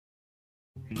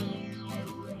The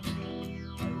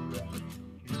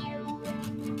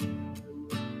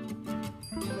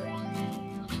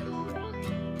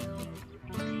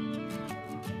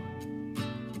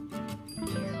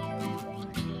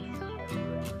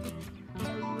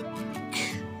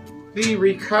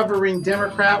recovering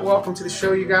Democrat. Welcome to the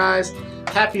show, you guys.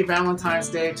 Happy Valentine's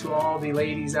Day to all the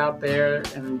ladies out there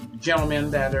and gentlemen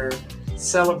that are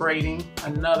celebrating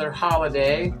another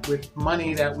holiday with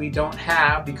money that we don't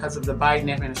have because of the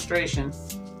Biden administration.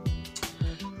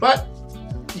 But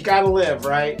you got to live,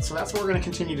 right? So that's what we're going to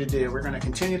continue to do. We're going to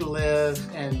continue to live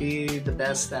and be the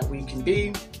best that we can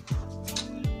be.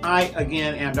 I,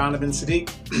 again, am Donovan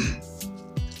Saadiq,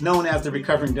 known as the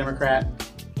recovering Democrat.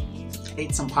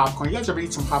 Ate some popcorn. You guys ever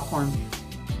eat some popcorn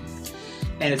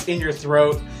and it's in your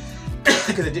throat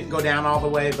because it didn't go down all the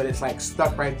way, but it's like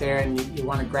stuck right there and you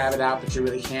want to grab it out, but you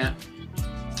really can't?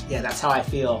 Yeah, that's how I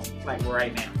feel like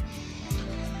right now.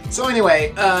 So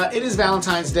anyway, it is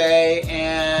Valentine's Day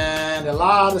and a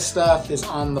lot of stuff is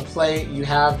on the plate. You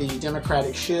have the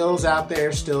Democratic shills out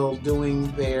there still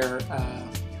doing their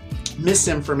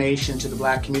misinformation to the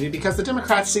black community because the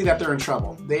Democrats see that they're in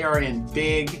trouble. They are in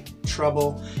big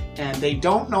trouble and they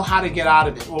don't know how to get out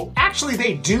of it. Well, actually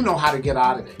they do know how to get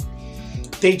out of it.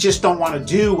 They just don't want to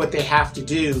do what they have to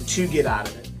do to get out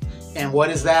of it. And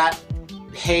what is that?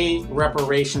 Pay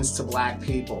reparations to black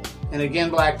people. And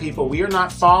again, black people, we are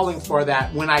not falling for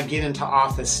that when I get into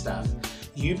office stuff.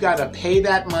 You've got to pay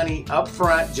that money up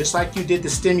front, just like you did the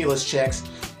stimulus checks,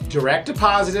 direct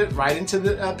deposit it right into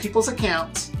the people's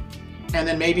accounts, and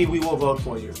then maybe we will vote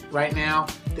for you. Right now,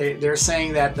 they're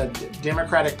saying that the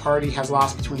Democratic Party has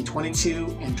lost between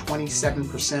 22 and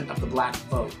 27% of the black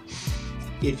vote.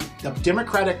 If the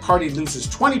Democratic Party loses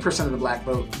 20% of the black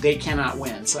vote, they cannot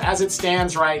win. So as it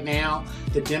stands right now,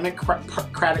 the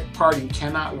Democratic Party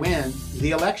cannot win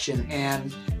the election.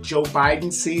 And Joe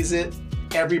Biden sees it.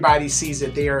 Everybody sees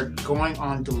it. They are going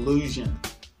on delusion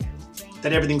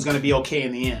that everything's going to be okay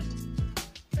in the end.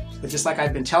 But just like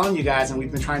I've been telling you guys, and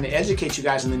we've been trying to educate you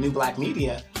guys in the new black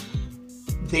media,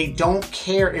 they don't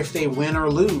care if they win or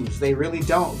lose. They really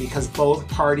don't, because both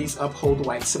parties uphold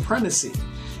white supremacy.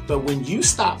 But when you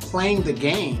stop playing the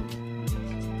game,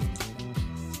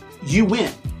 you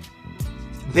win.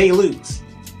 They lose.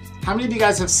 How many of you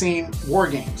guys have seen War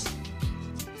Games?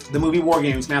 The movie War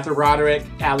Games, Matthew Broderick,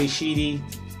 Ali Sheedy.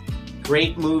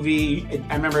 Great movie.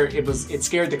 I remember it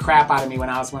scared the crap out of me when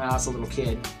I was a little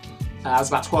kid. I was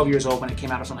about 12 years old when it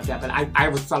came out or something like that. But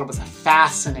I thought it was a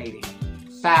fascinating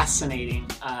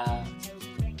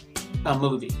a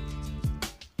movie.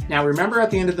 Now remember at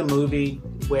the end of the movie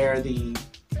where the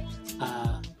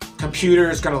computer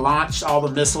is going to launch all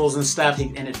the missiles and stuff,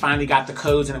 and it finally got the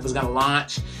codes and it was going to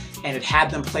launch, and it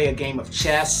had them play a game of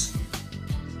chess,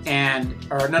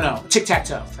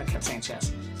 tic-tac-toe. I kept saying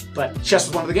chess. But chess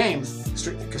was one of the games,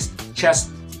 because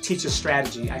chess teaches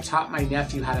strategy. I taught my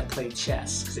nephew how to play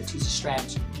chess because it teaches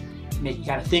strategy. You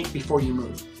got to think before you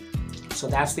move. So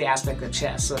that's the aspect of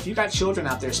chess. So if you've got children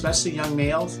out there, especially young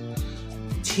males,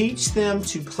 teach them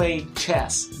to play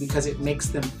chess because it makes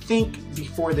them think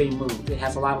before they move. It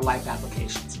has a lot of life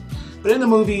applications. But in the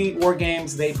movie War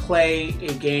Games, they play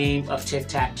a game of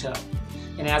tic-tac-toe.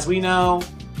 And as we know,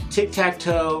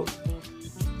 tic-tac-toe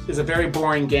is a very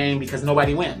boring game because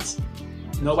nobody wins.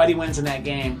 Nobody wins in that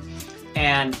game.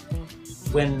 And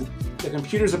when the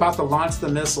computer's about to launch the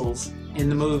missiles in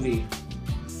the movie,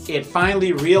 it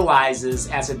finally realizes,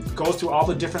 as it goes through all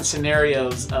the different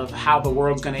scenarios of how the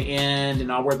world's going to end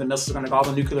and all where the missiles are going to go, all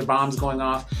the nuclear bombs going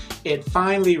off, it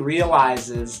finally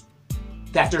realizes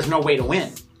that there's no way to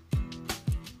win.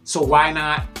 So why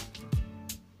not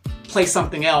play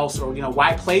something else, or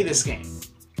why play this game?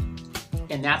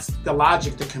 And that's the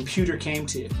logic the computer came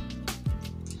to.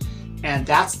 And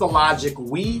that's the logic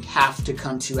we have to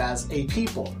come to as a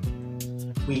people.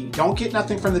 We don't get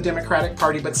nothing from the Democratic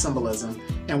Party but symbolism,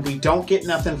 and we don't get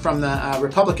nothing from the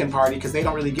Republican Party because they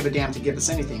don't really give a damn to give us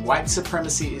anything. White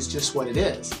supremacy is just what it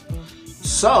is.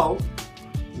 So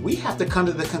we have to come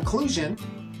to the conclusion,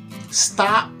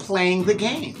 stop playing the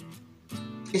game.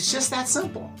 It's just that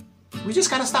simple. We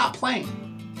just got to stop playing.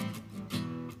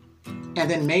 And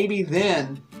then maybe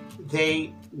then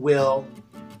they will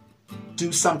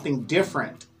do something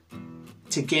different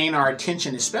to gain our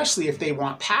attention, especially if they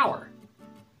want power.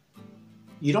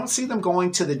 You don't see them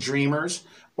going to the Dreamers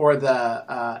or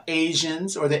the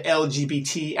Asians or the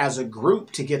LGBT as a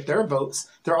group to get their votes.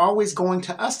 They're always going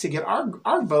to us to get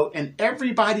our vote, and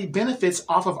everybody benefits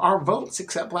off of our votes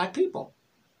except black people.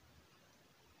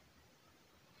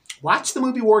 Watch the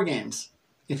movie War Games.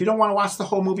 If you don't want to watch the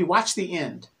whole movie, watch the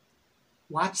end.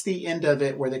 Watch the end of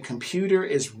it where the computer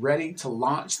is ready to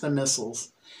launch the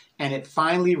missiles and it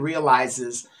finally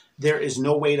realizes there is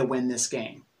no way to win this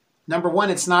game. Number one,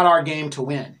 it's not our game to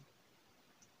win.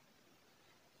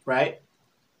 Right?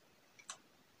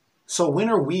 So when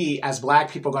are we as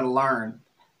black people going to learn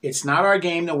it's not our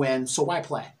game to win, so why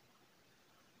play?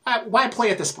 Why play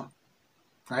at this point?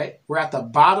 Right? We're at the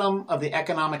bottom of the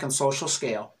economic and social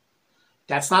scale.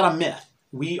 That's not a myth.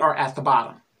 We are at the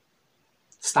bottom.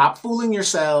 Stop fooling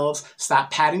yourselves. Stop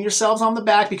patting yourselves on the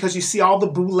back because you see all the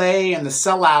boule and the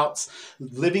sellouts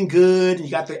living good and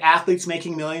you got the athletes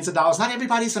making millions of dollars. Not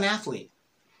everybody's an athlete.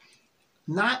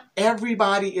 Not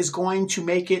everybody is going to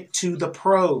make it to the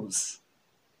pros.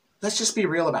 Let's just be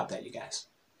real about that, you guys.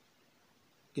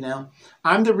 You know,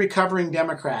 I'm the recovering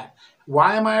Democrat.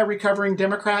 Why am I a recovering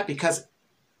Democrat? Because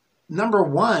number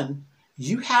one,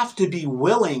 you have to be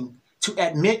willing to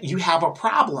admit you have a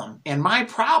problem. And my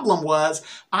problem was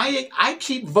I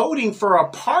keep voting for a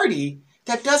party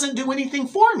that doesn't do anything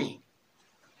for me.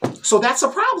 So that's a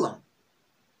problem.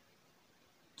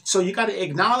 So you got to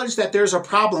acknowledge that there's a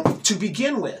problem to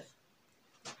begin with.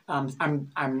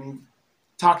 I'm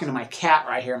talking to my cat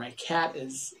right here. My cat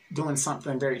is doing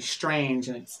something very strange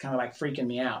and it's kind of like freaking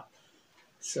me out.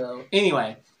 So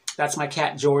anyway, that's my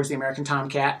cat George, the American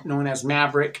Tomcat, known as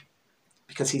Maverick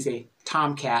because he's a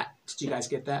tomcat. Did you guys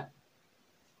get that?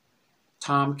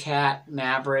 Tomcat,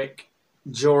 Maverick,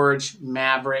 George,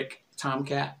 Maverick,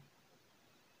 Tomcat.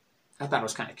 I thought it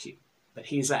was kind of cute. But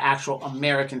he's an actual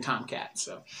American Tomcat.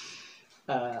 So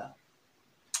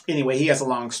anyway, he has a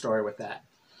long story with that.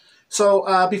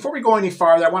 So before we go any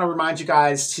farther, I want to remind you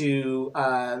guys to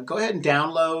go ahead and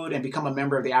download and become a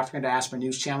member of the African Diaspora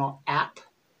News Channel app.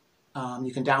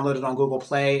 You can download it on Google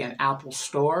Play and Apple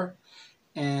Store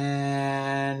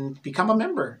and become a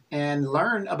member and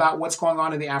learn about what's going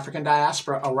on in the African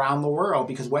diaspora around the world,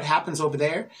 because what happens over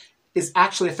there is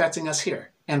actually affecting us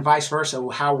here and vice versa.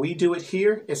 How we do it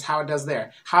here is how it does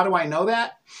there. How do I know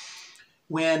that?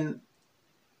 When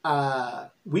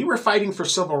we were fighting for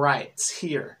civil rights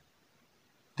here,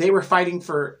 they were fighting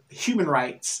for human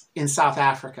rights in South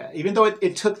Africa, even though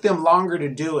it took them longer to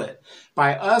do it.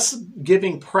 By us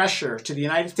giving pressure to the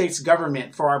United States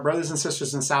government for our brothers and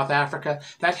sisters in South Africa,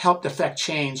 that helped affect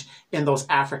change in those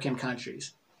African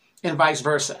countries and vice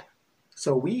versa.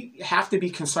 So we have to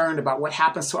be concerned about what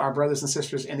happens to our brothers and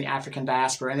sisters in the African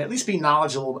diaspora and at least be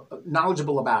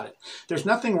knowledgeable about it. There's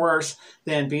nothing worse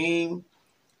than being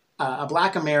a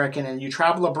Black American and you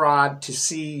travel abroad to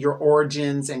see your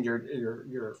origins and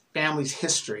your family's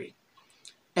history.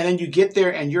 And then you get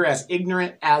there and you're as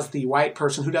ignorant as the white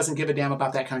person who doesn't give a damn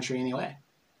about that country anyway.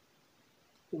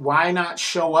 Why not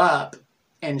show up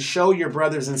and show your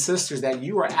brothers and sisters that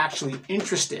you are actually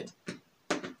interested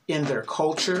in their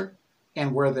culture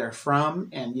and where they're from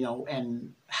and, you know,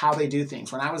 and how they do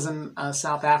things. When I was in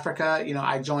South Africa, you know,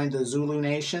 I joined the Zulu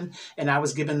Nation and I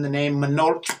was given the name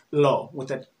Manolo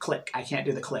with a click. I can't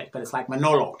do the click, but it's like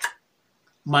Manolo.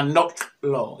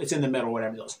 Manolo. It's in the middle,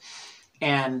 whatever it goes.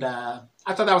 And I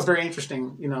thought that was very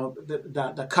interesting, you know,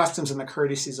 the customs and the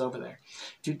courtesies over there.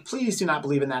 Please do not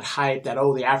believe in that hype that,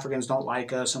 oh, the Africans don't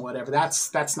like us and whatever.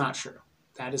 That's not true.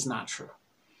 That is not true.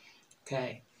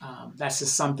 Okay. That's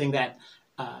just something that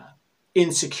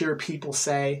insecure people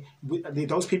say.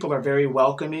 Those people are very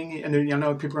welcoming. And then, you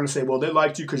know, people are going to say, well, they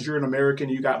liked you because you're an American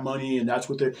and you got money and that's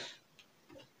what they're...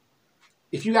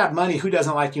 If you got money, who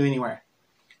doesn't like you anywhere?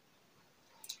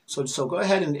 So go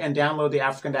ahead and download the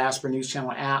African Diaspora News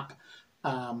Channel app.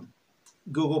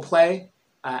 Google Play,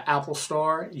 Apple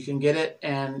Store, you can get it.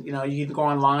 And, you know, you can go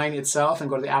online itself and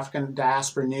go to the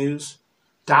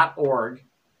africandiasporanews.org.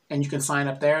 And you can sign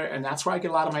up there, and that's where I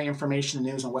get a lot of my information and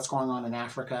news on what's going on in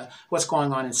Africa, what's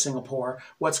going on in Singapore,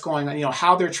 what's going on, you know,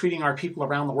 how they're treating our people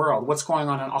around the world, what's going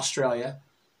on in Australia.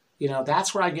 You know,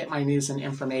 that's where I get my news and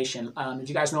information. If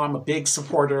you guys know, I'm a big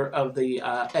supporter of the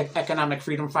economic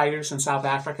freedom fighters in South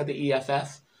Africa, the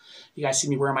EFF. You guys see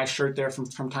me wear my shirt there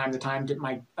from time to time.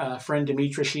 My friend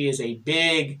Demetra, she is a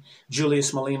big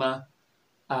Julius Malema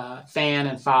fan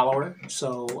and follower.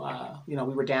 So, you know,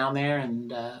 we were down there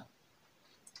and...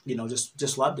 you know,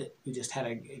 just loved it. We just had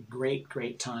a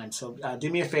great time. So do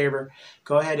me a favor,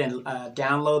 go ahead and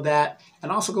download that,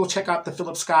 and also go check out the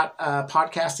Philip Scott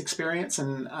podcast experience.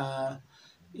 And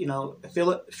you know,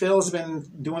 Phil's been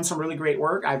doing some really great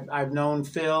work. I've known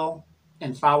Phil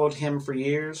and followed him for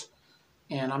years,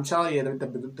 and I'm telling you,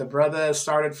 the brother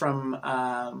started from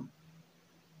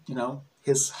you know,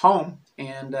 his home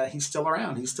and he's still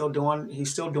around. He's still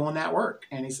doing that work,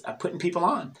 and he's putting people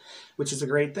on, which is a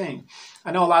great thing.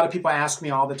 I know a lot of people ask me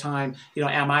all the time,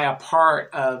 am I a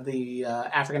part of the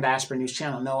African Diaspora News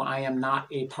Channel? No, I am not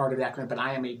a part of that, but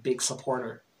I am a big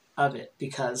supporter of it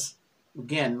because,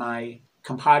 again, my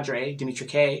compadre, Dimitra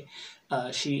K,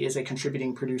 she is a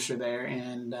contributing producer there.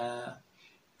 And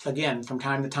again, from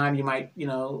time to time, you might,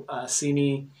 see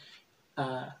me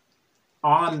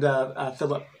on the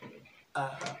Philip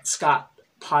Scott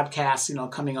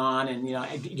podcast, coming on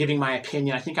and, giving my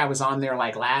opinion. I think I was on there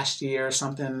like last year or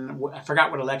something. I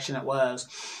forgot what election it was,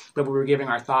 but we were giving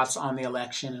our thoughts on the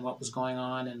election and what was going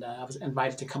on. And I was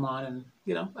invited to come on and,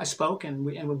 I spoke and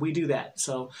we do that.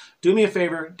 So do me a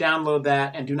favor, download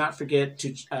that. And do not forget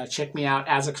to check me out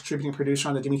as a contributing producer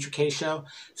on the Dimitra K Show,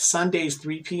 Sundays,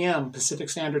 3 p.m. Pacific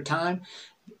Standard Time.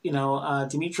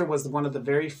 Dimitra was one of the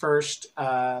very first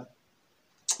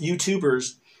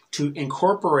YouTubers to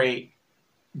incorporate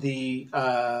the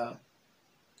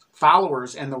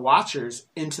followers and the watchers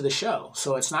into the show.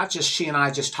 So it's not just she and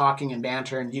I just talking and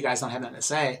banter and you guys don't have nothing to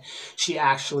say. She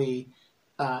actually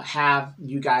have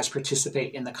you guys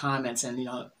participate in the comments, and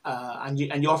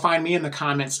and you'll find me in the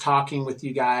comments talking with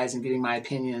you guys and giving my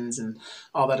opinions and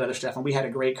all that other stuff. And we had a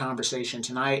great conversation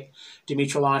tonight.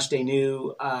 Dimitra launched a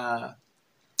new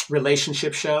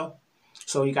relationship show.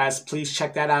 So you guys, please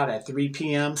check that out at 3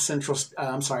 p.m. Central.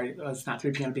 I'm sorry, it's not 3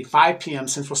 p.m. It'll be 5 p.m.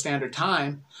 Central Standard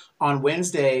Time on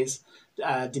Wednesdays.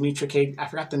 Dimitra K, I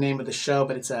forgot the name of the show,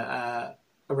 but it's a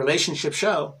relationship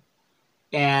show.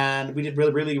 And we did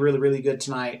really good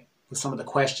tonight with some of the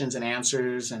questions and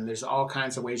answers. And there's all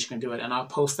kinds of ways you can do it. And I'll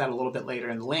post that a little bit later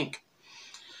in the link.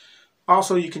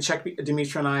 Also, you can check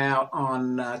Dimitra and I out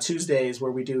on Tuesdays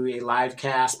where we do a live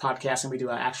podcast, and we do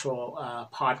an actual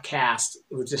podcast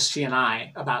with just she and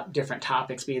I about different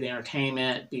topics, be it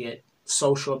entertainment, be it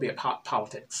social, be it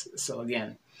politics. So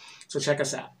again, check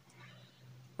us out.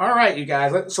 All right, you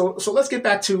guys. So let's get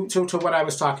back to what I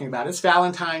was talking about. It's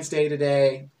Valentine's Day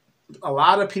today. A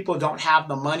lot of people don't have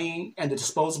the money and the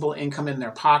disposable income in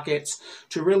their pockets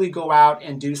to really go out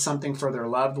and do something for their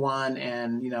loved one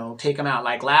and, take them out.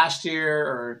 Like last year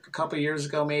or a couple of years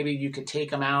ago, maybe you could take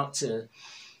them out to,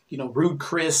 Rude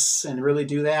Chris and really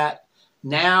do that.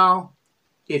 Now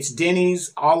it's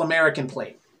Denny's All-American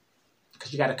plate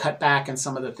because you got to cut back on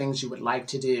some of the things you would like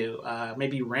to do.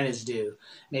 Maybe rent is due.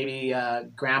 Maybe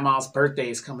grandma's birthday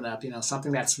is coming up,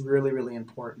 something that's really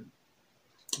important.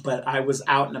 But I was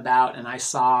out and about and I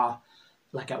saw,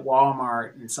 like at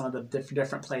Walmart and some of the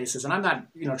different places, and I'm not,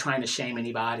 trying to shame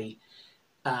anybody.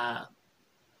 The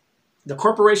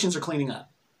corporations are cleaning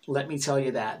up. Let me tell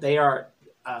you that. They are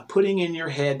putting in your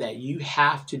head that you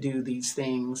have to do these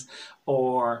things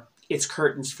or it's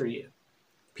curtains for you.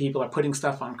 People are putting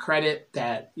stuff on credit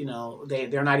that,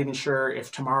 they're not even sure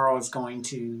if tomorrow is going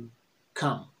to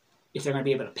come, if they're going to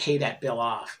be able to pay that bill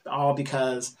off, all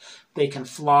because they can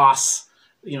floss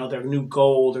their new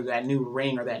gold or that new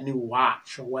ring or that new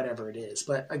watch or whatever it is.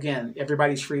 But again,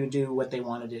 everybody's free to do what they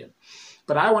want to do.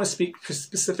 But I want to speak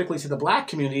specifically to the Black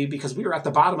community because we are at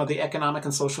the bottom of the economic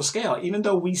and social scale. Even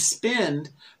though we spend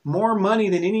more money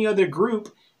than any other group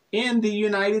in the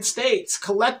United States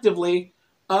collectively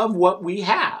of what we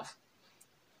have.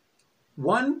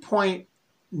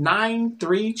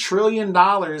 $1.93 trillion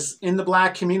in the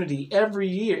Black community every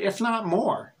year, if not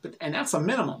more. And that's a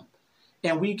minimum.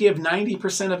 And we give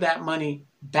 90% of that money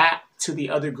back to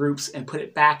the other groups and put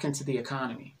it back into the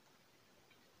economy.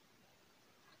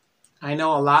 I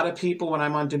know a lot of people, when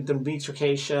I'm on the Dimitra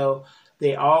K Show,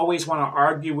 they always want to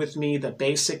argue with me the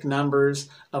basic numbers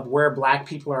of where Black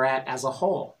people are at as a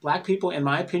whole. Black people, in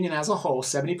my opinion, as a whole,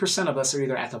 70% of us are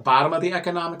either at the bottom of the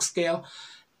economic scale,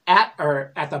 at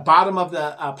the bottom of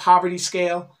the poverty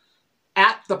scale,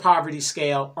 at the poverty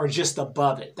scale, or just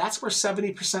above it. That's where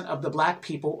 70% of the Black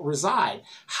people reside.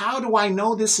 How do I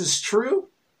know this is true?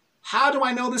 How do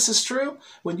I know this is true?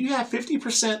 When you have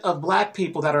 50% of Black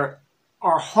people that are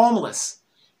homeless,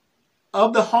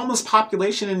 of the homeless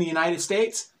population in the United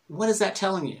States, what is that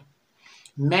telling you?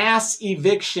 Mass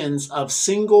evictions of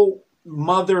single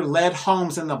mother-led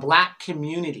homes in the Black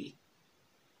community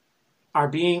are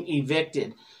being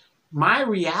evicted. My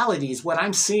reality is what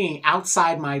I'm seeing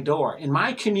outside my door. In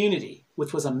my community,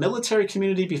 which was a military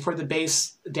community before the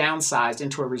base downsized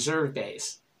into a reserve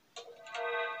base,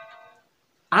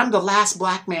 I'm the last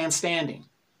Black man standing.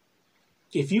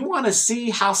 If you want to see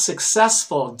how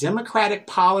successful democratic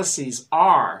policies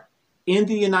are in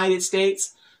the United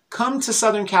States, come to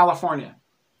Southern California.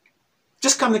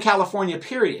 Just come to California,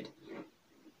 period.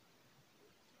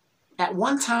 At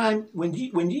one time, when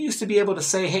you used to be able to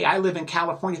say, hey, I live in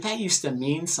California, that used to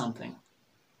mean something.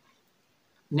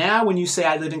 Now, when you say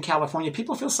I live in California,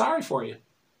 people feel sorry for you.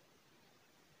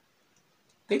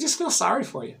 They just feel sorry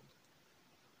for you.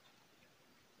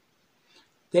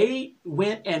 They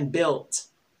went and built,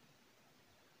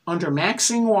 under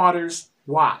Maxine Waters'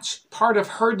 watch, part of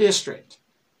her district,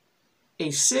 a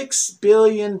 $6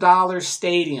 billion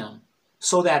stadium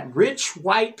so that rich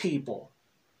white people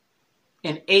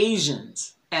and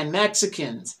Asians and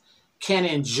Mexicans can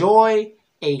enjoy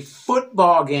a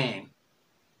football game.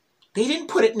 They didn't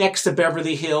put it next to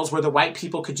Beverly Hills where the white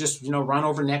people could just, run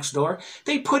over next door.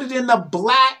 They put it in the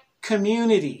black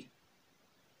community,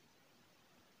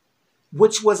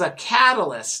 which was a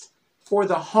catalyst for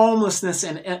the homelessness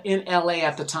in LA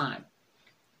at the time.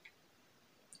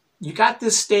 You got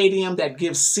this stadium that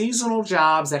gives seasonal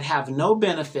jobs that have no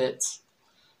benefits.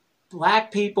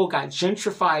 Black people got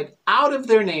gentrified out of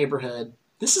their neighborhood.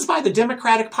 This is by the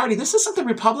Democratic Party. This isn't the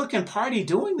Republican Party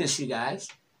doing this, you guys.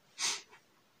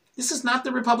 This is not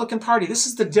the Republican Party. This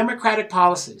is the Democratic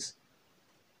policies.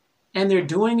 And they're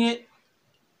doing it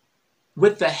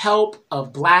with the help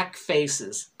of black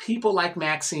faces, people like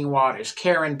Maxine Waters,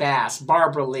 Karen Bass,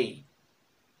 Barbara Lee,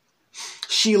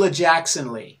 Sheila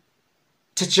Jackson Lee,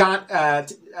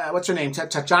 what's her name?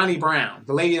 Tajani Brown,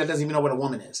 the lady that doesn't even know what a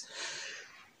woman is.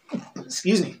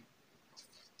 Excuse me.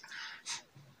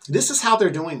 This is how they're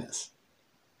doing this.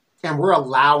 And we're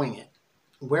allowing it.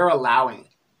 We're allowing it.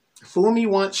 Fool me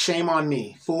once, shame on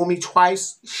me. Fool me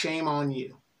twice, shame on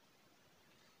you.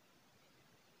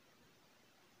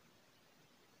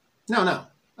 No.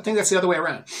 I think that's the other way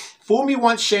around. Fool me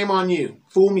once, shame on you.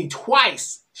 Fool me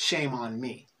twice, shame on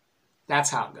me. That's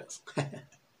how it goes.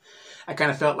 I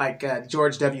kind of felt like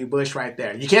George W. Bush right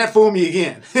there. You can't fool me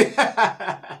again.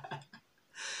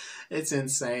 It's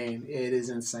insane. It is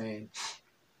insane.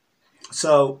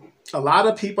 So a lot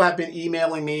of people have been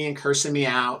emailing me and cursing me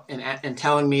out and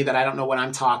telling me that I don't know what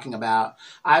I'm talking about.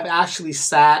 I've actually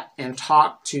sat and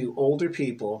talked to older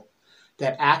people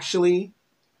that actually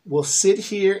will sit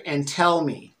here and tell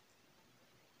me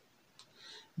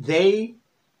they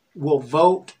will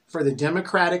vote for the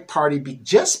Democratic Party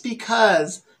just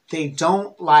because they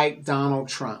don't like Donald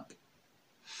Trump.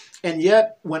 And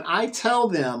yet, when I tell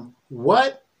them,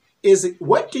 what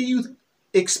do you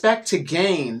expect to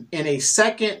gain in a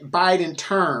second Biden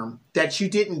term that you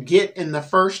didn't get in the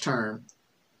first term,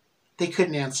 they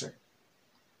couldn't answer.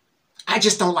 I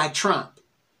just don't like Trump.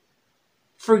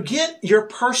 Forget your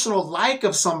personal like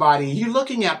of somebody. You're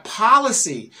looking at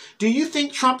policy. Do you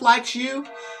think Trump likes you?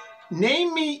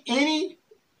 Name me any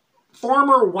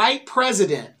former white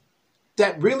president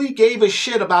that really gave a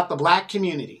shit about the black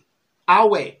community. I'll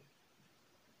wait.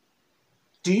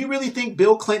 Do you really think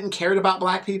Bill Clinton cared about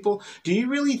black people? Do you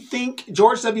really think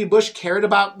George W. Bush cared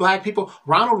about black people?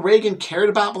 Ronald Reagan cared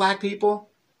about black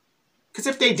people? Because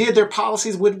if they did, their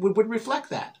policies would reflect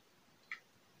that.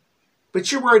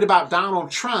 But you're worried about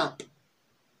Donald Trump.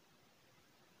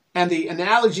 And the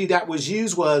analogy that was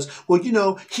used was, well,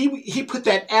 he put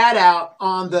that ad out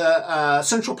on the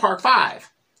Central Park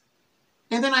 5.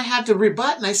 And then I had to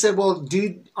rebut, and I said, well,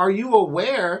 dude, are you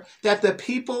aware that the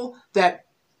people that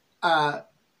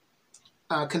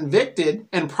convicted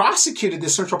and prosecuted the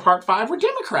Central Park 5 were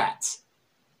Democrats?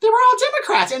 They were all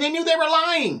Democrats, and they knew they were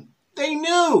lying. They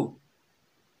knew.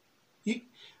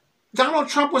 Donald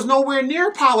Trump was nowhere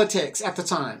near politics at the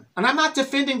time. And I'm not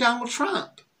defending Donald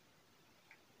Trump.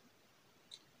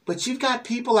 But you've got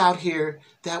people out here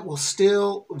that will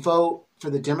still vote for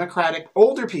the Democratic,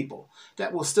 older people,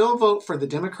 that will still vote for the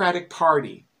Democratic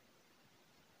Party,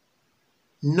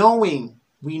 knowing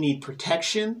we need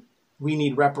protection, we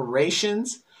need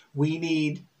reparations, we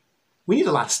need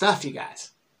a lot of stuff, you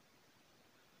guys.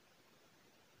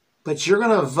 But you're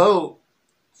going to vote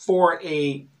for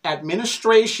a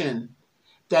administration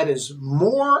that is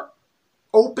more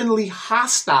openly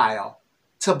hostile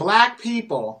to black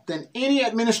people than any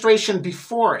administration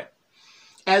before it.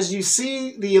 As you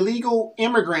see the illegal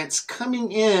immigrants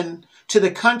coming in to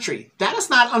the country, that is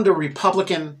not under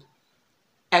Republican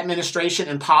administration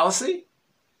and policy.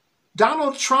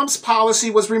 Donald Trump's policy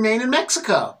was remain in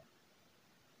Mexico.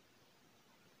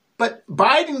 But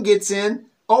Biden gets in,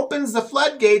 opens the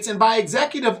floodgates, and by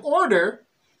executive order,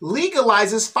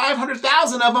 legalizes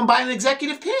 500,000 of them by an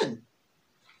executive pin.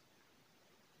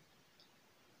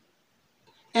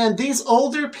 And these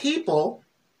older people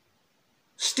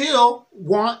still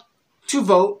want to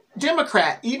vote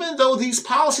Democrat, even though these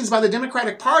policies by the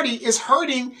Democratic Party is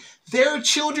hurting their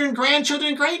children,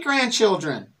 grandchildren,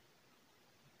 great-grandchildren.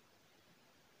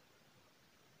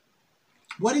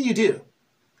 What do you do?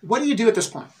 What do you do at this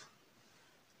point?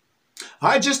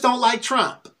 I just don't like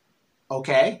Trump.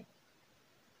 Okay.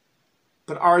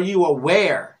 But are you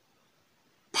aware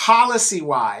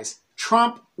policy-wise,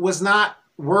 Trump was not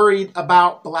worried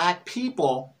about black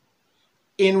people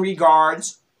in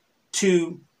regards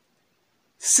to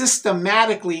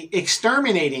systematically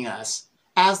exterminating us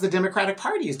as the Democratic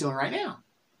Party is doing right now.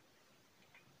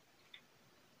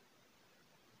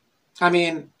 I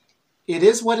mean, it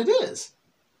is what it is.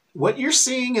 What you're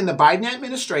seeing in the Biden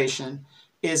administration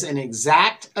is an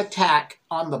exact attack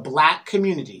on the black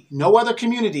community. No other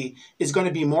community is going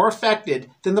to be more affected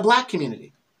than the black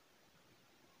community.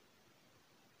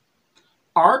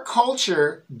 Our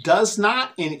culture does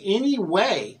not in any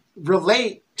way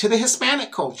relate to the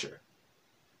Hispanic culture.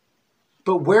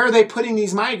 But where are they putting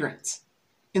these migrants?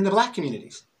 In the black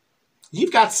communities.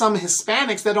 You've got some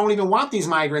Hispanics that don't even want these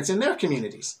migrants in their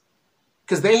communities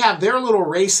because they have their little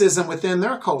racism within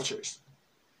their cultures.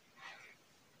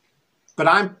 But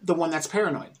I'm the one that's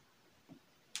paranoid.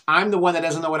 I'm the one that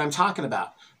doesn't know what I'm talking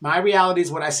about. My reality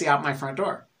is what I see out my front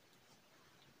door.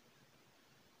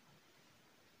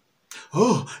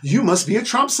 Oh, you must be a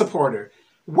Trump supporter.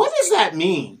 What does that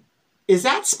mean? Is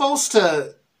that supposed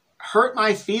to hurt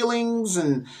my feelings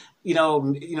and,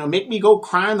 make me go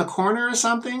cry in the corner or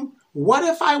something? What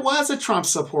if I was a Trump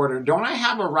supporter? Don't I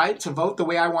have a right to vote the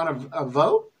way I want to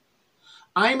vote?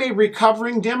 I'm a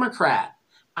recovering Democrat.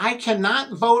 I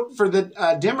cannot vote for the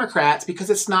Democrats because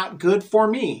it's not good for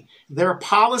me. Their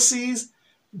policies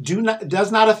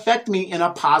does not affect me in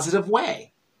a positive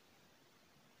way.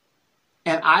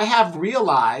 And I have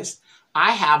realized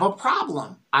I have a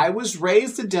problem. I was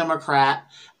raised a Democrat.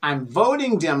 I'm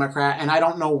voting Democrat, and I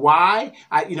don't know why.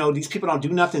 These people don't do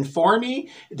nothing for me.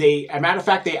 As a matter of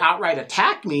fact, they outright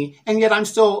attack me, and yet I'm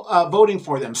still voting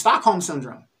for them. Stockholm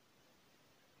Syndrome.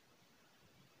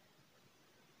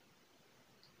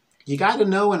 You got to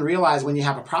know and realize when you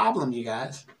have a problem, you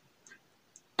guys.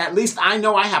 At least I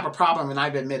know I have a problem, and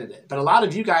I've admitted it. But a lot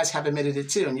of you guys have admitted it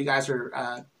too, and you guys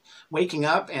are waking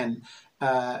up and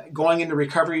going into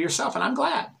recovery yourself, and I'm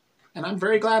glad. And I'm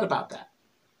very glad about that.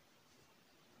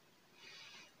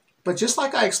 But just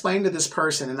like I explained to this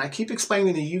person, and I keep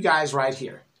explaining to you guys right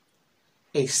here,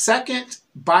 a second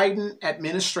Biden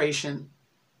administration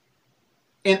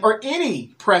or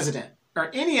any president or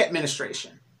any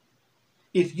administration,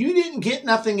 if you didn't get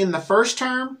nothing in the first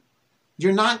term,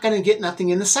 you're not going to get nothing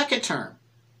in the second term.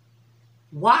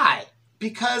 Why?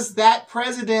 Because that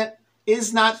president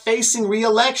is not facing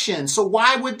re-election. So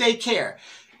why would they care?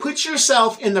 Put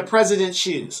yourself in the president's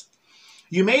shoes.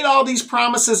 You made all these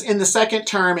promises in the second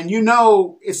term and you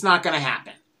know it's not going to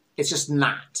happen. It's just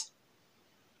not.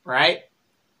 Right?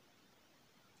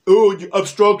 Oh,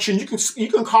 obstruction. You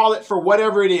can call it for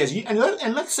whatever it is. And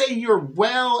let's say you're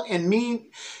well and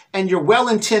mean and you're well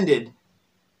intended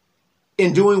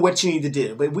in doing what you need to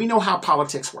do. But we know how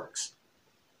politics works.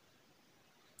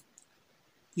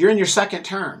 You're in your second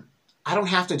term. I don't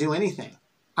have to do anything.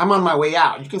 I'm on my way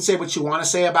out. You can say what you want to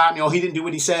say about me. Oh, he didn't do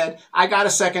what he said. I got a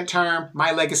second term.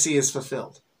 My legacy is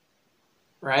fulfilled.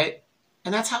 Right?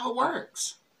 And that's how it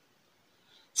works.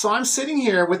 So I'm sitting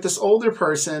here with this older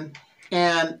person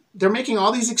and they're making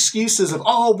all these excuses of,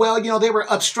 oh, well, they were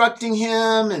obstructing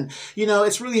him and,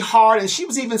 it's really hard. And she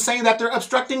was even saying that they're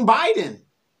obstructing Biden.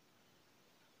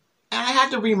 And I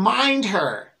had to remind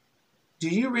her, do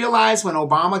you realize when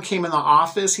Obama came in the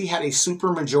office, he had a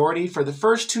supermajority? For the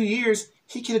first 2 years,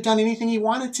 he could have done anything he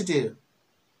wanted to do.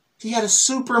 He had a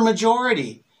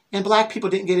supermajority, and black people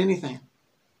didn't get anything.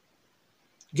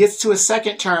 Gets to his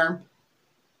second term,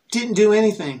 didn't do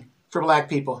anything for black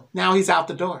people. Now he's out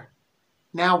the door.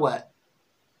 Now what?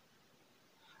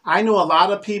 I know a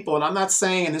lot of people, and I'm not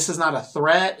saying, and this is not a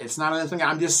threat, it's not anything,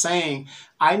 I'm just saying,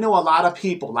 I know a lot of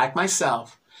people, like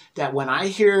myself, that when I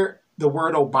hear the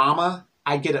word Obama,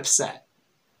 I get upset.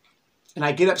 And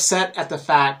I get upset at the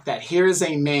fact that here is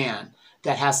a man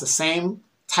that has the same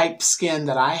type skin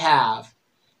that I have,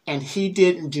 and he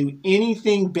didn't do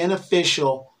anything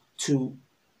beneficial to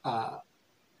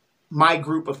my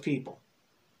group of people.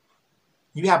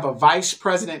 You have a Vice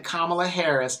President Kamala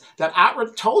Harris that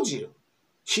outright told you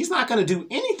she's not going to do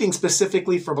anything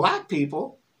specifically for black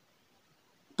people,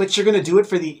 but you're going to do it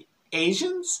for the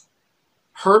Asians,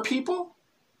 her people.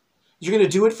 You're going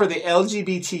to do it for the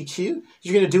LGBTQ.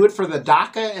 You're going to do it for the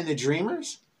DACA and the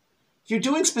Dreamers. You're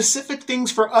doing specific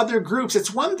things for other groups.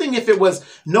 It's one thing if it was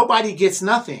nobody gets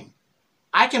nothing.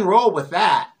 I can roll with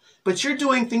that. But you're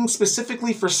doing things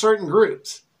specifically for certain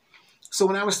groups. So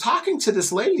when I was talking to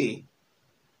this lady,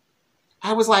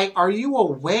 I was like, are you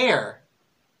aware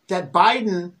that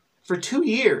Biden for 2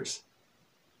 years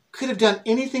could have done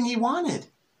anything he wanted?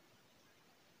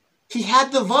 He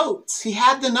had the votes. He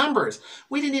had the numbers.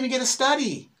 We didn't even get a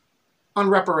study on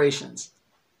reparations.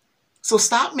 So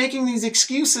stop making these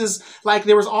excuses like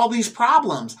there was all these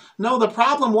problems. No, the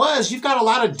problem was you've got a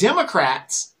lot of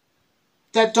Democrats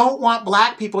that don't want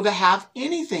black people to have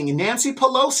anything. And Nancy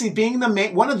Pelosi being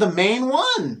one of the main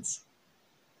ones.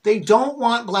 They don't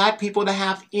want black people to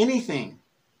have anything.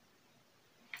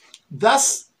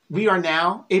 Thus, we are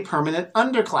now a permanent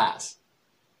underclass.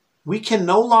 We can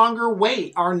no longer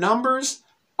wait. Our numbers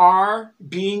are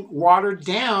being watered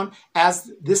down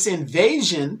as this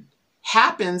invasion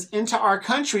happens into our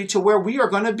country to where we are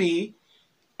going to be,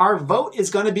 our vote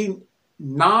is going to be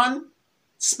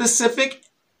non-specific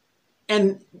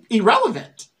and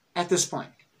irrelevant at this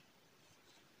point.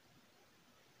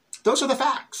 Those are the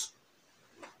facts.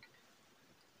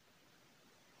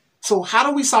 So how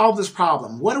do we solve this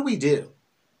problem? What do we do?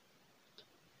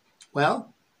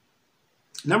 Well,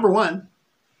 number one,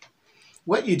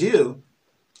 what you do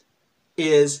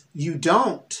is you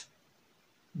don't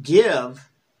give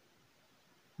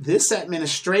this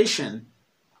administration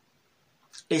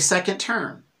a second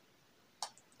term.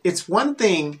 It's one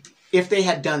thing if they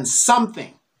had done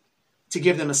something to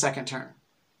give them a second term.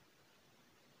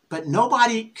 But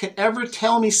nobody could ever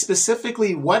tell me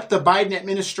specifically what the Biden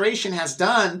administration has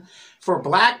done for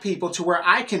black people to where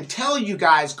I can tell you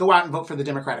guys, go out and vote for the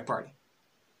Democratic Party.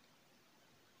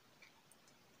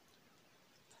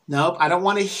 Nope, I don't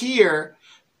want to hear,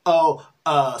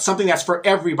 something that's for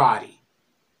everybody.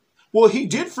 Well, he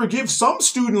did forgive some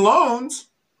student loans.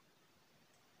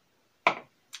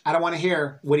 I don't want to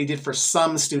hear what he did for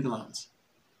some student loans.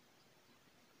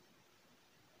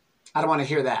 I don't want to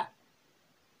hear that.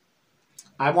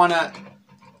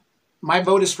 My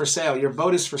vote is for sale. Your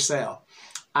vote is for sale.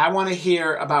 I want to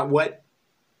hear about what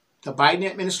the Biden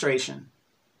administration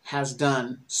has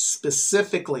done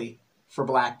specifically for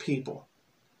black people.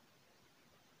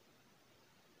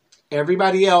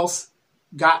 Everybody else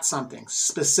got something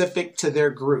specific to their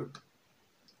group.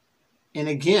 And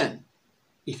again,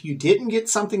 if you didn't get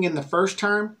something in the first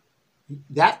term,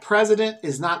 that president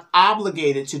is not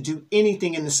obligated to do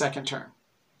anything in the second term.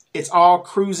 It's all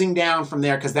cruising down from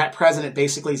there because that president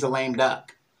basically is a lame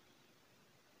duck.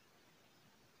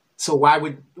 So why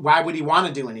would he want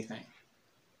to do anything?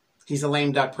 He's a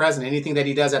lame duck president. Anything that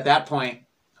he does at that point,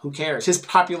 who cares? His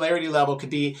popularity level could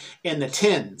be in the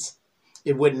tens.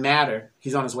 It wouldn't matter.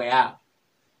 He's on his way out.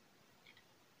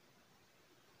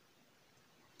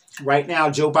 Right now,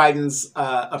 Joe Biden's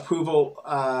approval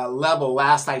level,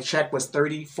 last I checked, was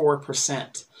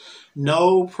 34%.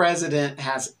 No president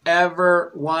has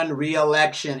ever won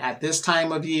re-election at this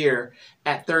time of year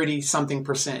at 30-something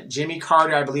percent. Jimmy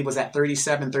Carter, I believe, was at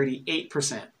 37,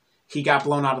 38%. He got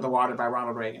blown out of the water by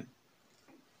Ronald Reagan.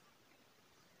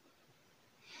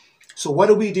 So what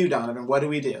do we do, Donovan? What do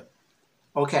we do?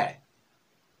 Okay.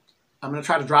 I'm going to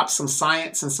try to drop some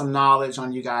science and some knowledge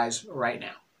on you guys right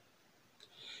now.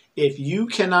 If you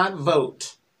cannot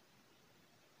vote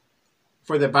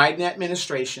for the Biden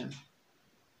administration,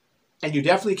 and you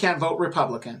definitely can't vote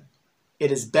Republican,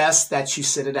 it is best that you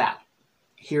sit it out.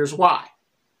 Here's why.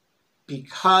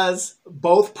 Because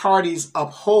both parties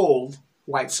uphold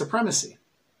white supremacy.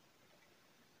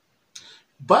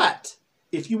 But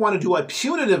if you want to do a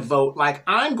punitive vote like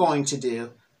I'm going to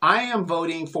do, I am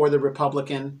voting for the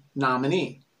Republican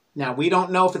nominee. Now, we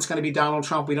don't know if it's going to be Donald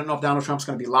Trump. We don't know if Donald Trump's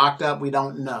going to be locked up. We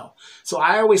don't know. So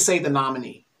I always say the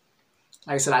nominee.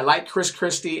 Like I said, I like Chris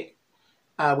Christie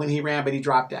when he ran, but he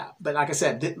dropped out. But like I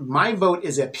said, my vote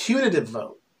is a punitive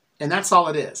vote. And that's all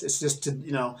it is. It's just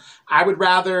to, I would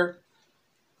rather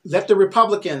let the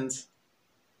Republicans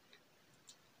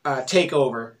take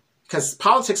over because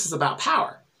politics is about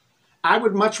power. I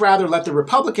would much rather let the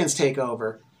Republicans take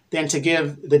over than to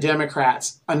give the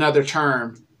Democrats another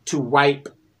term to wipe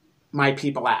my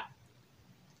people out.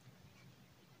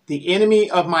 The enemy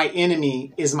of my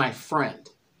enemy is my friend.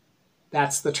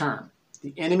 That's the term.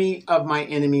 The enemy of my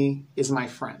enemy is my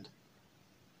friend.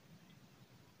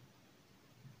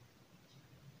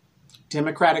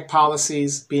 Democratic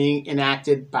policies being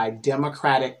enacted by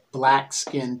Democratic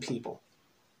black-skinned people.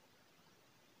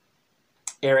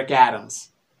 Eric Adams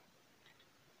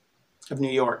of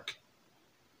New York.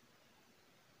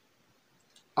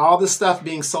 All this stuff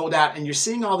being sold out, and you're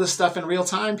seeing all this stuff in real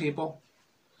time, people.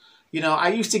 I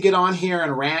used to get on here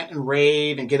and rant and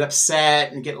rave and get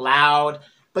upset and get loud,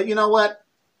 but you know what?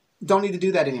 Don't need to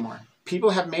do that anymore.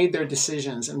 People have made their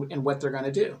decisions and what they're going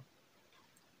to do.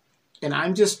 And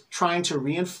I'm just trying to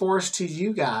reinforce to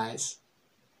you guys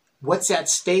what's at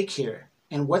stake here.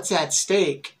 And what's at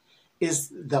stake is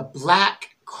the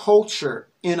black culture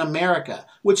in America,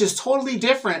 which is totally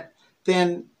different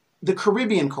than the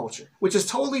Caribbean culture, which is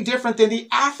totally different than the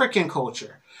African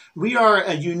culture. We are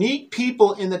a unique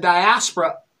people in the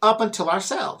diaspora up until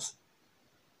ourselves.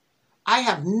 I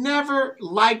have never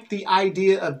liked the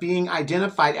idea of being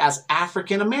identified as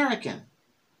African American.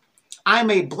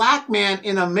 I'm a black man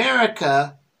in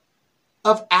America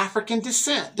of African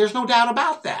descent. There's no doubt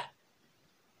about that.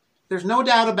 There's no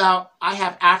doubt about I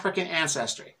have African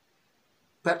ancestry.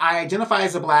 But I identify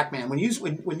as a black man. When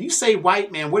you say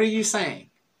white man, what are you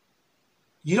saying?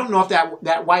 You don't know if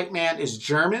that white man is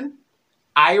German,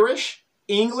 Irish,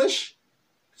 English,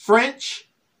 French,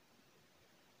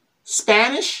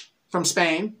 Spanish from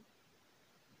Spain,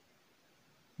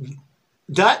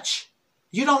 Dutch.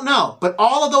 You don't know. But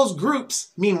all of those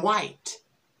groups mean white.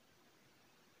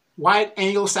 White,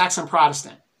 Anglo-Saxon,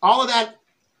 Protestant. All of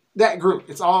that group,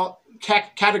 it's all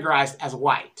categorized as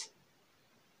white.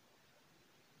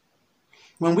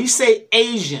 When we say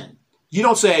Asian, you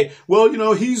don't say,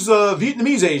 well, he's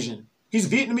Vietnamese Asian. He's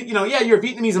Vietnamese, yeah, you're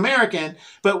Vietnamese American,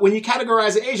 but when you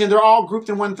categorize it Asian, they're all grouped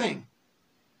in one thing.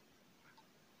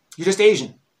 You're just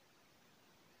Asian.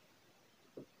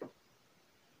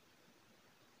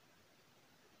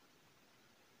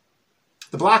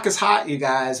 The block is hot, you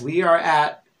guys. We are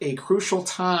at a crucial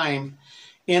time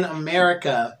in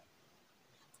America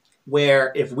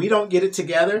where if we don't get it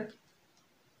together,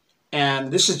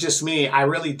 and this is just me, I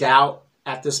really doubt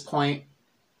at this point,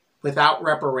 without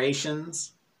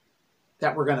reparations,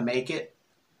 that we're going to make it,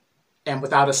 and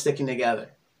without us sticking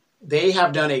together. They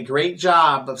have done a great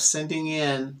job of sending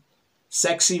in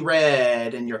Sexy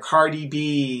Red and your Cardi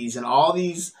B's and all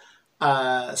these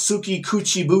Suki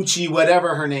Coochie Boochie,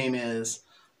 whatever her name is,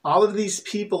 all of these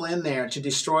people in there to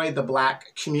destroy the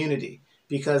black community.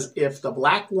 Because if the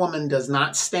black woman does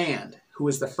not stand, who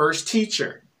is the first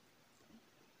teacher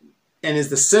and is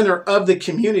the center of the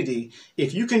community,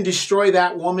 if you can destroy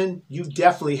that woman, you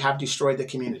definitely have destroyed the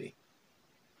community.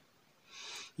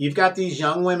 You've got these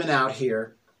young women out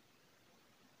here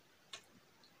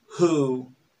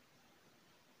who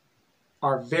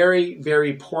are very,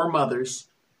 very poor mothers.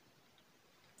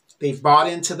 They've bought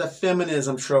into the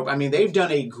feminism trope. I mean, they've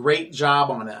done a great job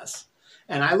on us.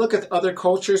 And I look at other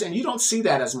cultures and you don't see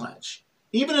that as much.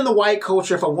 Even in the white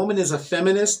culture, if a woman is a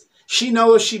feminist, she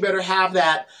knows she better have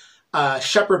that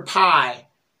shepherd pie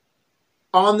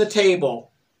on the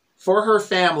table for her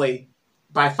family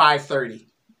by 5:30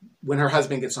 when her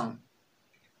husband gets home.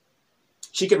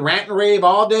 She can rant and rave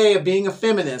all day of being a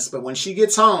feminist, but when she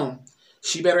gets home,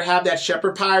 she better have that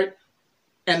shepherd pie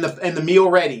and the meal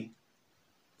ready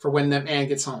for when that man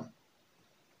gets home.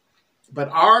 But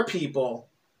our people,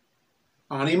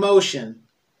 on emotion,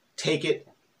 take it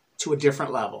to a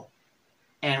different level.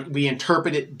 And we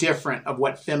interpret it different of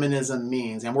what feminism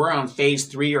means. And we're on phase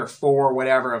 3 or 4 or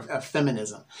whatever of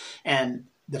feminism. And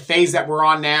the phase that we're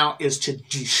on now is to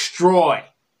destroy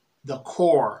the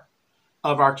core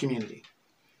of our community.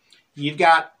 You've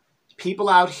got people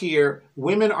out here,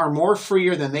 women are more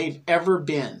freer than they've ever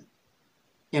been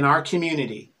in our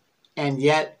community. And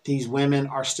yet these women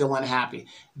are still unhappy.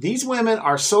 These women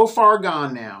are so far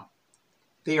gone now.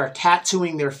 They are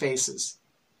tattooing their faces,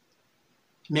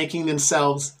 making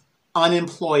themselves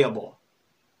unemployable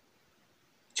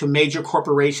to major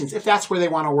corporations, if that's where they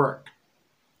want to work,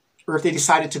 or if they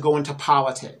decided to go into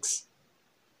politics.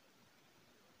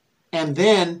 And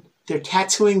then they're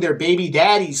tattooing their baby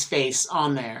daddy's face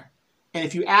on there. And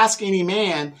if you ask any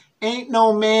man, ain't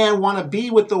no man want to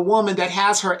be with the woman that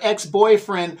has her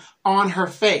ex-boyfriend on her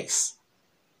face.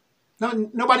 No,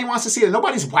 nobody wants to see it.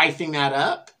 Nobody's wifing that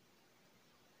up.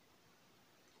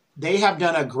 They have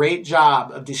done a great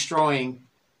job of destroying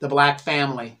the black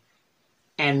family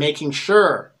and making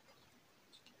sure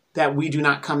that we do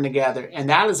not come together. And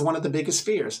that is one of the biggest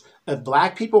fears. If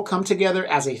black people come together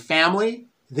as a family,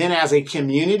 then as a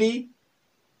community,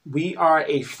 we are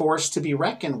a force to be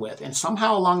reckoned with. And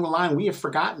somehow along the line, we have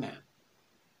forgotten that.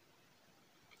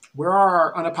 Where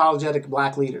are our unapologetic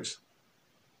black leaders?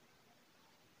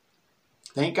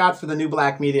 Thank God for the new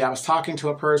black media. I was talking to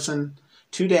a person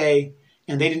today,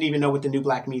 and they didn't even know what the new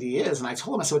black media is. And I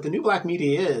told them, I said, what the new black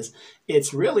media is,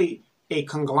 it's really a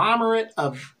conglomerate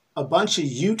of a bunch of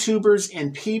YouTubers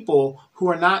and people who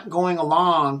are not going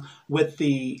along with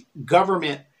the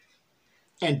government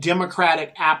and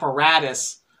democratic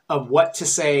apparatus of what to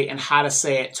say and how to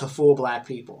say it to fool black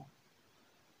people.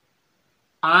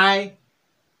 I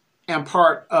am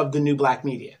part of the new black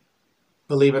media,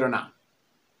 believe it or not.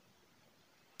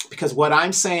 Because what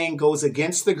I'm saying goes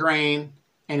against the grain,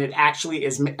 and it actually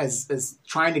is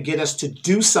trying to get us to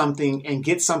do something and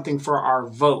get something for our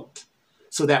vote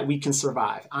so that we can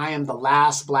survive. I am the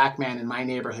last black man in my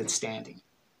neighborhood standing.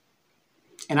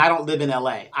 And I don't live in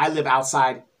LA. I live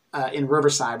outside in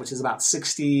Riverside, which is about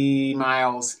 60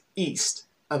 miles east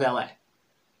of LA.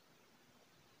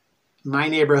 My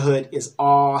neighborhood is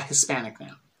all Hispanic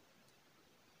now.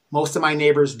 Most of my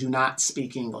neighbors do not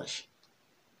speak English.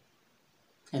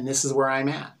 And this is where I'm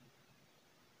at.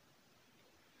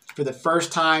 For the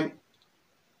first time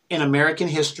in American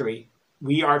history,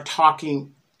 we are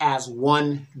talking as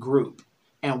one group.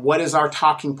 And what is our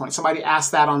talking point? Somebody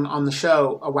asked that on the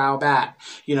show a while back,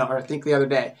 or I think the other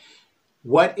day.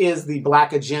 What is the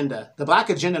Black agenda? The Black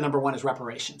agenda, number one, is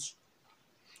reparations.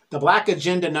 The Black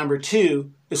agenda, number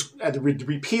two, is the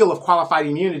repeal of qualified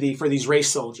immunity for these race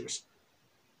soldiers.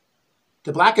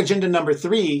 The Black agenda, number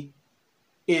three,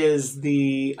 is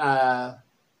we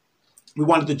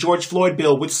wanted the George Floyd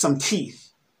bill with some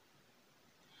teeth.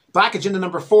 Black agenda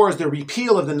number four is the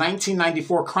repeal of the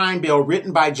 1994 crime bill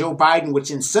written by Joe Biden, which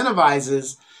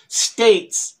incentivizes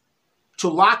states to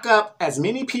lock up as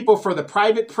many people for the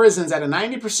private prisons at a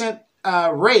 90%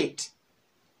 rate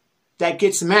that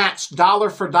gets matched dollar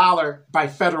for dollar by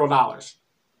federal dollars.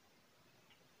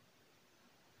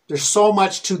 There's so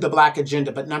much to the Black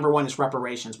agenda, but number one is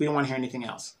reparations. We don't want to hear anything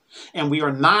else. And we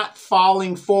are not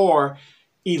falling for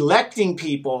electing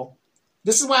people.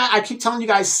 This is why I keep telling you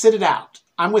guys, sit it out.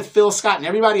 I'm with Phil Scott and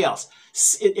everybody else.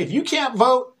 If you can't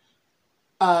vote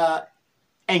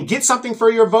and get something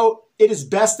for your vote, it is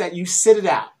best that you sit it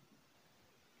out.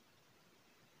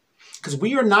 Because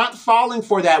we are not falling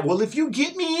for that. Well, if you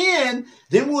get me in,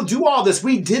 then we'll do all this.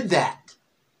 We did that.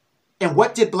 And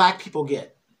what did Black people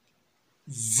get?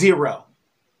 Zero.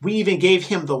 We even gave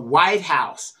him the White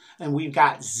House, and we've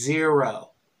got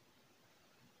zero.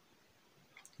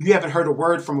 You haven't heard a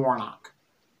word from Warnock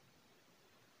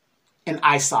and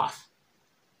Issoff.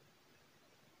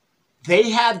 They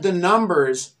had the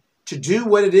numbers to do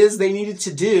what it is they needed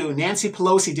to do. Nancy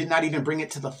Pelosi did not even bring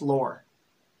it to the floor.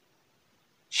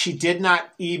 She did not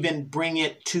even bring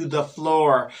it to the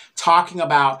floor, talking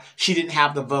about she didn't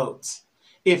have the votes.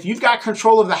 If you've got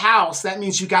control of the House, that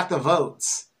means you got the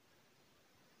votes.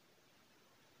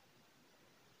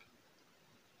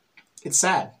 It's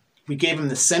sad. We gave them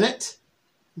the Senate.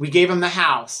 We gave them the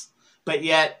House. But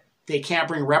yet they can't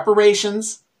bring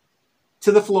reparations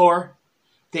to the floor.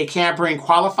 They can't bring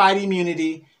qualified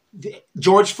immunity. The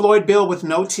George Floyd bill with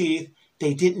no teeth.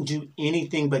 They didn't do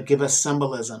anything but give us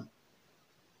symbolism.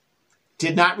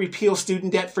 Did not repeal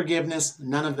student debt forgiveness.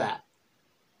 None of that.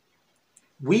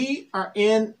 We are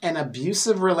in an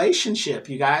abusive relationship,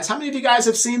 you guys. How many of you guys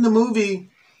have seen the movie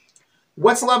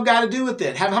What's Love Got to Do with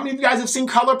It? How many of you guys have seen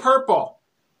Color Purple?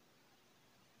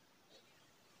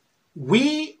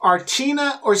 We are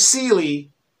Tina or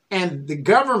Seeley, and the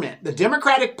government, the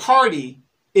Democratic Party,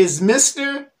 is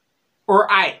Mr.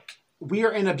 or Ike. We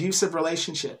are in an abusive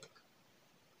relationship.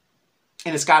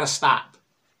 And it's got to stop.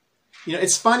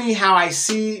 It's funny how I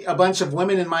see a bunch of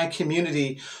women in my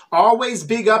community always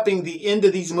big upping the end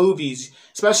of these movies,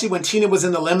 especially when Tina was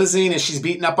in the limousine and she's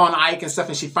beating up on Ike and stuff,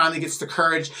 and she finally gets the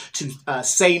courage to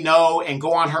say no and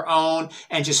go on her own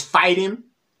and just fight him.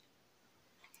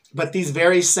 But these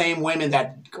very same women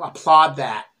that applaud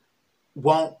that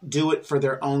won't do it for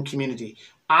their own community.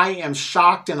 I am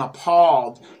shocked and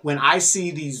appalled when I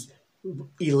see these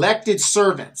elected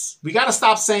servants. We got to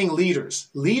stop saying leaders.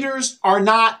 Leaders are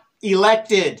not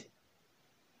elected.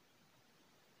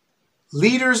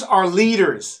 Leaders are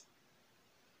leaders.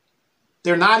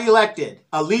 They're not elected.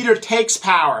 A leader takes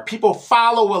power. People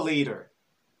follow a leader.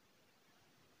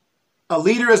 A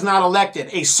leader is not elected.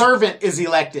 A servant is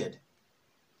elected.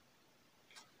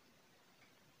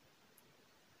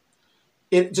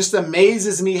 It just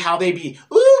amazes me how they be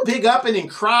big upping and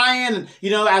crying,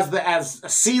 as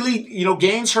Seeley,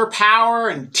 gains her power,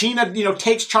 and Tina,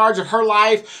 takes charge of her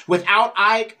life without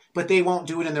Ike, but they won't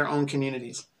do it in their own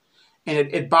communities. And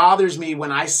it bothers me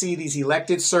when I see these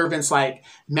elected servants like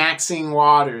Maxine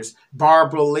Waters,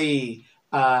 Barbara Lee,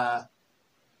 all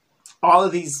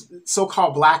of these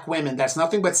so-called Black women. That's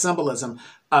nothing but symbolism.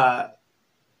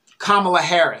 Kamala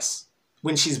Harris,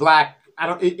 when she's Black.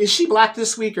 Is she Black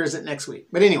this week or is it next week?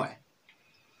 But anyway,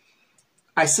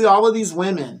 I see all of these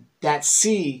women that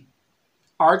see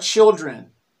our children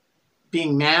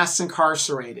being mass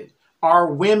incarcerated,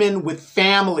 our women with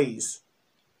families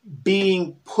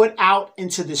being put out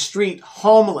into the street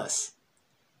homeless,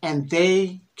 and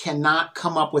they cannot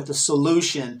come up with a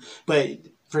solution. But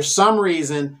for some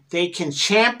reason, they can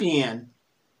champion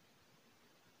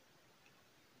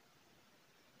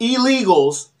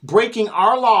illegals breaking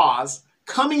our laws,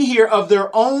 coming here of their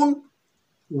own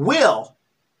will,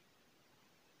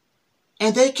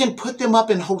 and they can put them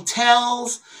up in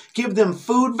hotels, give them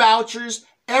food vouchers,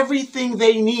 everything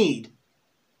they need.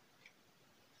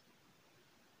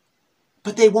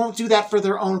 But they won't do that for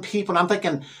their own people. And I'm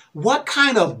thinking, what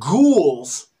kind of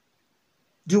ghouls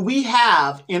do we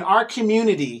have in our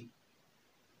community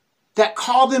that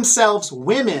call themselves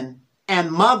women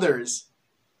and mothers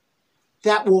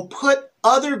that will put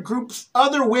other groups,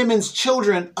 other women's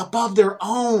children above their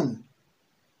own?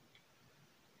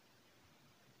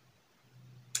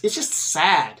 It's just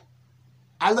sad.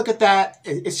 I look at that,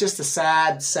 it's just a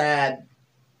sad.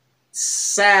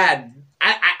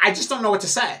 I just don't know what to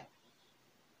say.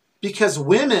 Because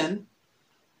women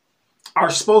are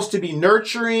supposed to be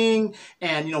nurturing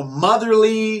and,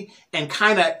 motherly and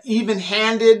kind of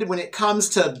even-handed when it comes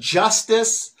to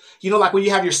justice. Like when you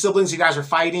have your siblings, you guys are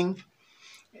fighting.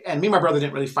 And me and my brother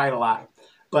didn't really fight a lot.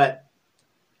 But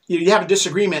you have a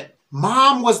disagreement.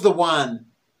 Mom was the one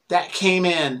that came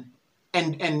in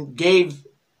and gave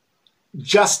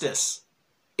justice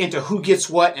into who gets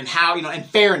what and how, and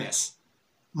fairness.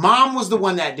 Mom was the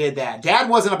one that did that. Dad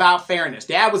wasn't about fairness.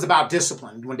 Dad was about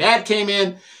discipline. When Dad came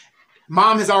in,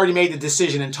 Mom has already made the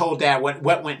decision and told Dad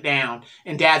what went down.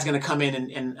 And Dad's going to come in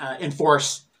and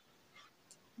enforce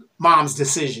Mom's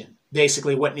decision,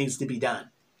 basically what needs to be done.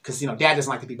 Because, Dad doesn't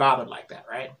like to be bothered like that,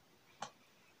 right?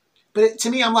 But to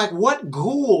me, I'm like, what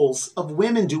ghouls of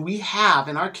women do we have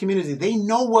in our community? They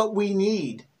know what we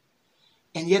need,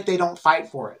 and yet they don't fight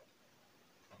for it.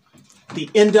 The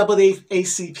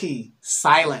NAACP,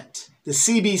 silent. The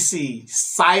CBC,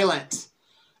 silent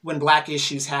when black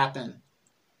issues happen.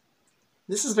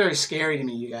 This is very scary to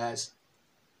me, you guys.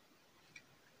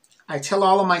 I tell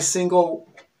all of my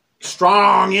single,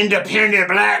 strong, independent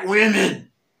black women,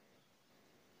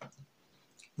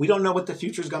 we don't know what the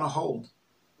future is going to hold.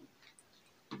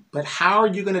 But how are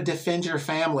you going to defend your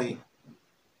family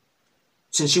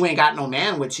since you ain't got no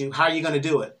man with you? How are you going to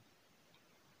do it?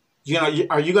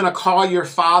 Are you going to call your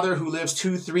father who lives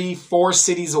 2, 3, 4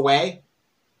 cities away?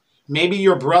 Maybe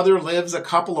your brother lives a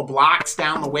couple of blocks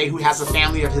down the way who has a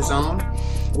family of his own.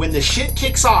 When the shit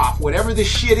kicks off, whatever the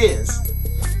shit is,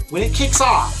 when it kicks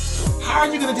off, how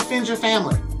are you going to defend your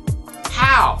family?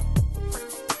 How?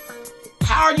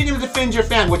 How are you going to defend your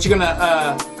family? What, you're going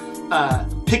to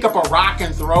pick up a rock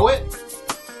and throw it?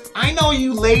 I know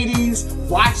you ladies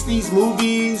watch these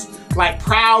movies like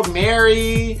Proud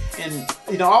Mary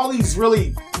and all these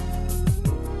really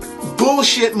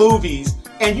bullshit movies,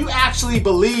 and you actually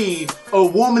believe a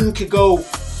woman could go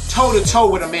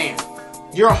toe-to-toe with a man.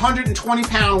 You're a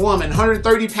 120-pound woman,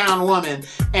 130-pound woman,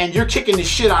 and you're kicking the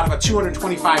shit out of a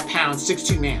 225-pound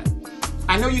 6'2" man.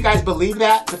 I know you guys believe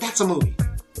that, but that's a movie.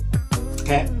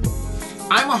 Okay?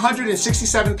 I'm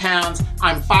 167 pounds.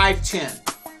 I'm 5'10".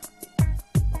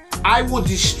 I will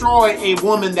destroy a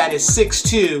woman that is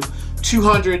 6'2",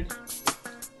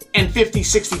 250,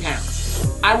 60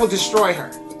 pounds. I will destroy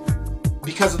her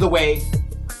because of the way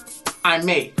I'm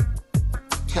made.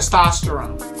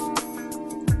 Testosterone.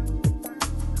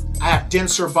 I have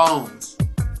denser bones.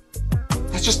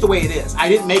 That's just the way it is. I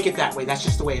didn't make it that way. That's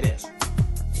just the way it is.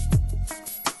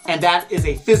 And that is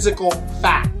a physical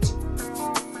fact.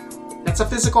 That's a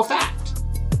physical fact.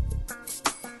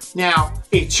 Now,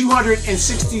 a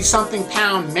 260-something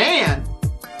pound man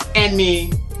and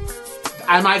me,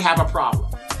 I might have a problem.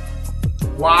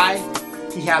 Why?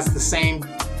 He has the same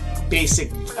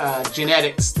basic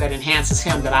genetics that enhances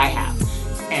him that I have.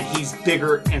 And he's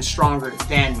bigger and stronger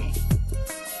than me.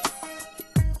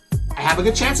 I have a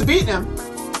good chance of beating him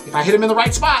if I hit him in the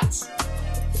right spots.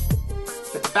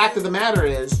 But the fact of the matter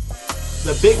is,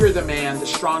 the bigger the man, the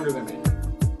stronger the man.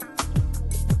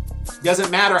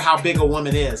 Doesn't matter how big a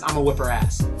woman is, I'm gonna whip her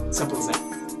ass. Simple as that.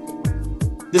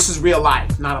 This is real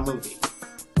life, not a movie.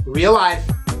 Real life,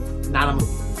 not a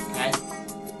movie, okay?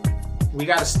 We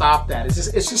gotta stop that.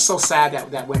 It's just so sad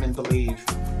that women believe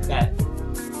that,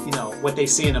 what they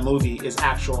see in a movie is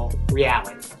actual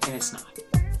reality, and it's not.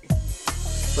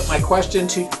 But my question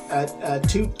to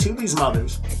these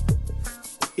mothers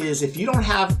is, if you don't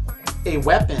have a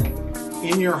weapon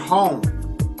in your home,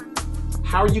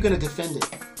 how are you gonna defend it?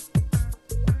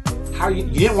 You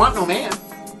didn't want no man.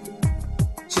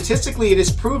 Statistically, it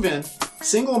is proven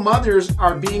single mothers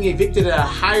are being evicted at a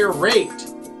higher rate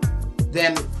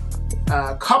than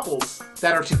couples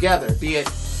that are together, be it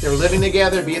they're living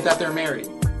together, be it that they're married.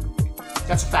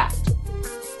 That's a fact.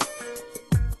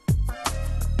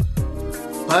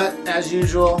 But as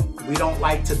usual, we don't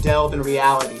like to delve in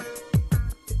reality.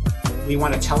 We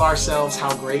want to tell ourselves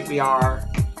how great we are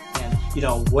and,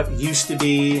 what used to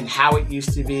be and how it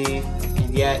used to be,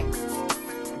 and yet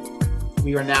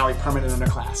we are now a permanent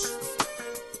underclass.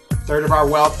 A third of our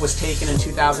wealth was taken in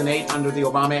 2008 under the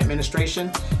Obama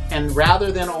administration, and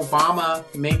rather than Obama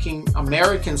making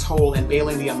Americans whole and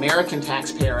bailing the American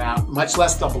taxpayer out, much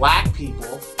less the black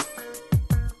people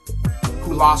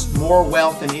who lost more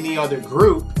wealth than any other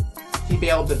group, He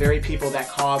bailed the very people that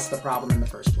caused the problem in the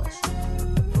first place.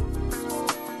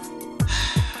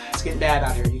 It's getting bad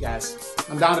out here, you guys.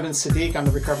 I'm Donovan Saadiq. I'm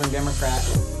the recovering Democrat.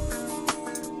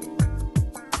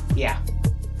 Yeah.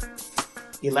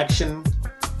 Election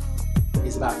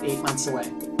is about 8 months away.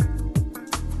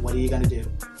 What are you going to do?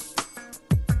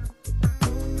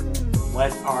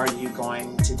 What are you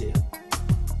going to do?